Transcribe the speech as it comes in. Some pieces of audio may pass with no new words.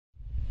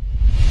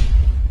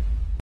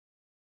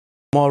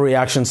More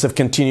reactions have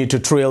continued to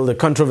trail the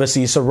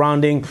controversy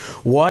surrounding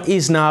what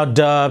is now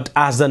dubbed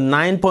as the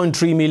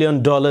 $9.3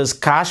 million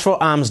cash for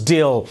arms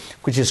deal,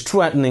 which is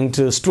threatening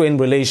to strain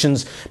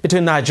relations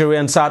between Nigeria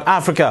and South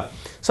Africa.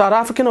 South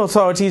African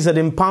authorities had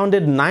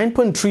impounded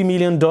 $9.3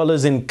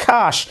 million in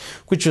cash,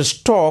 which was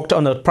stocked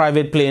on a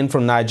private plane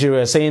from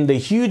Nigeria, saying the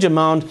huge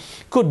amount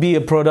could be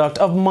a product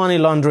of money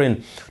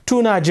laundering.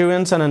 Two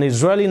Nigerians and an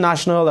Israeli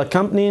national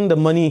accompanying the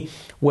money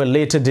were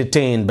later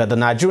detained, but the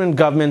Nigerian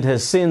government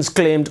has since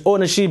claimed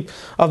ownership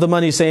of the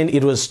money, saying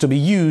it was to be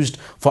used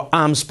for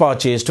arms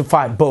purchase to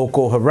fight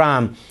Boko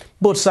Haram.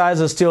 Both sides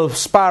are still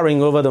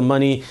sparring over the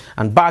money,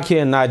 and back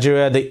here in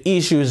Nigeria, the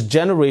issue is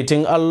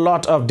generating a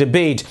lot of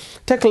debate.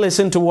 Take a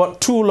listen to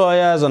what two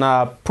lawyers on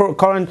our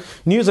current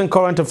News and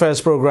Current Affairs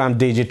program,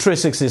 DG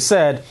 360,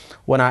 said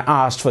when I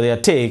asked for their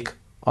take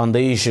on the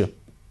issue.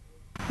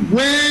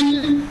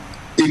 When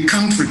a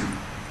country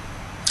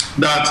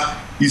that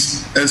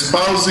is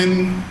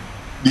espousing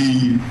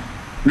the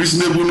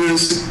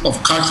reasonableness of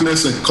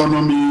cashless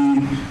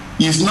economy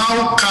is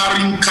now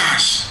carrying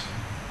cash,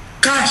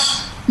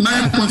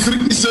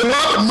 9.3 is a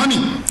lot of money.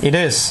 It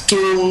is.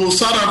 To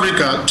South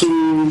Africa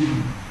to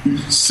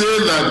say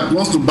that it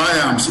wants to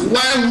buy arms,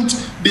 why would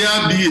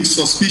there be a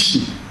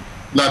suspicion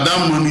that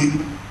that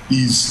money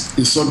is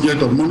a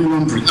subject of money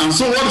laundering? And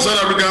so what the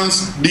South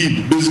Africans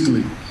did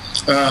basically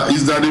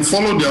is that they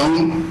followed their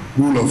own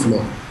rule of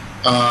law.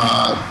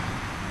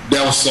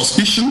 There was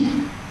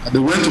suspicion, they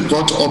went to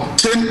court to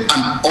obtain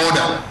an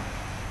order.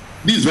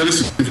 This is very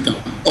significant.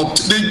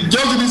 They just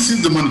didn't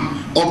seize the money,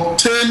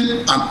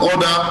 obtain an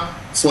order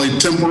for a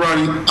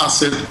temporary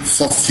asset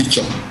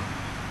forfeiture.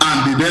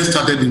 And they then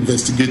started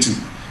investigating.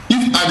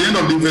 If at the end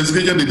of the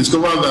investigation they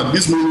discover that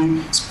this money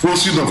is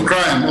proceeds of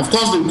crime, of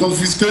course they will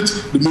confiscate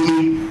the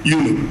money,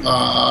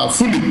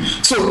 fully.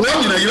 So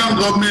what the Nigerian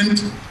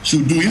government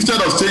should do, instead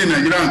of staying in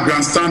Nigeria and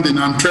grandstanding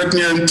and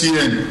threatening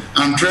MTN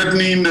and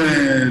threatening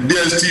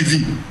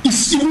DSTV,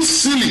 it's even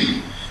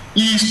silly,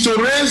 is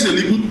to raise a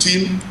legal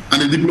team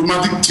and a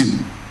diplomatic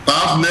team,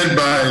 perhaps led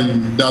by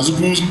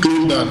Dazuku's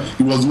claim that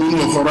he was the one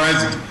who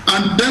authorized it,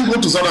 and then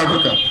go to South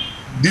Africa.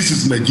 This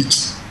is legit.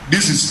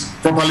 This is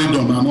properly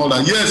done and all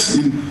that. Yes,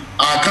 in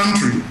our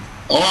country,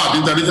 or the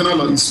international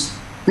law, is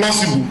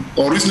plausible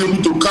or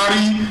reasonable to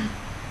carry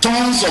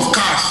tons of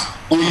cash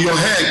on your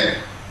head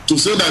to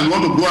say that you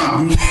want to go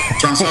and do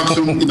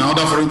transaction in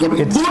another foreign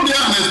country. Go there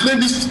and explain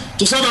this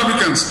to South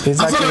Africans. Exactly. And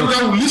South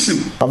Africans will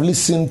listen. I've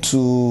listened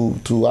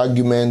to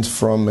arguments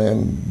from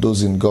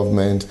those in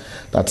government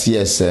that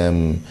yes,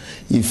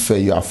 if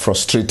you are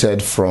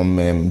frustrated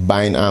from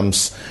buying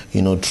arms,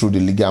 through the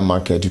legal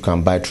market, you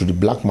can buy through the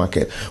black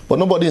market. But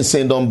nobody is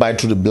saying don't buy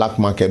through the black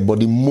market. But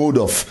the mode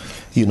of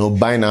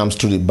buying arms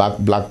through the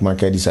black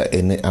market is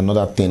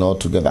another thing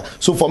altogether.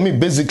 So for me,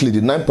 basically,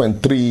 the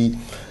 $9.3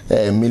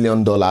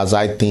 million,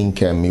 I think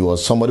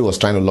somebody was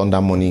trying to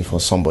launder money for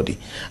somebody,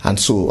 and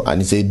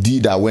it's a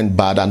deal that went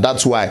bad, and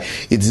that's why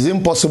it is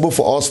impossible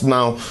for us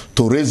now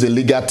to raise a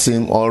legal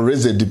team or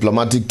raise a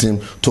diplomatic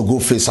team to go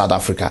face South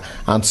Africa.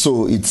 And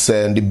so it's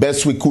the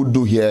best we could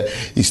do here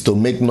is to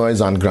make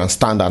noise and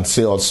grandstand and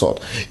say all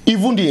sorts.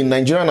 Even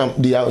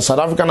the South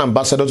African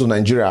ambassador to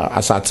Nigeria,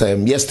 as at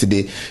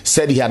yesterday,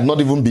 said he had not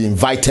even been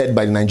invited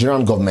by the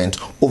Nigerian government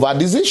over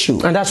this issue,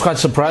 and that's quite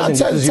surprising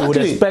because you would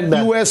expect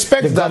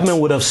that the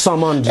government would have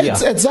summoned.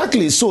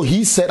 Exactly. So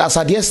he said, as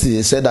at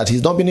yesterday, said that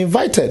he's not been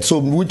invited. So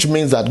which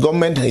means that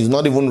government is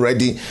not even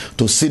ready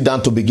to sit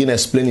down to begin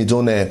explaining its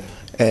own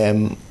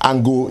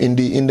angle in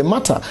the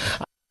matter.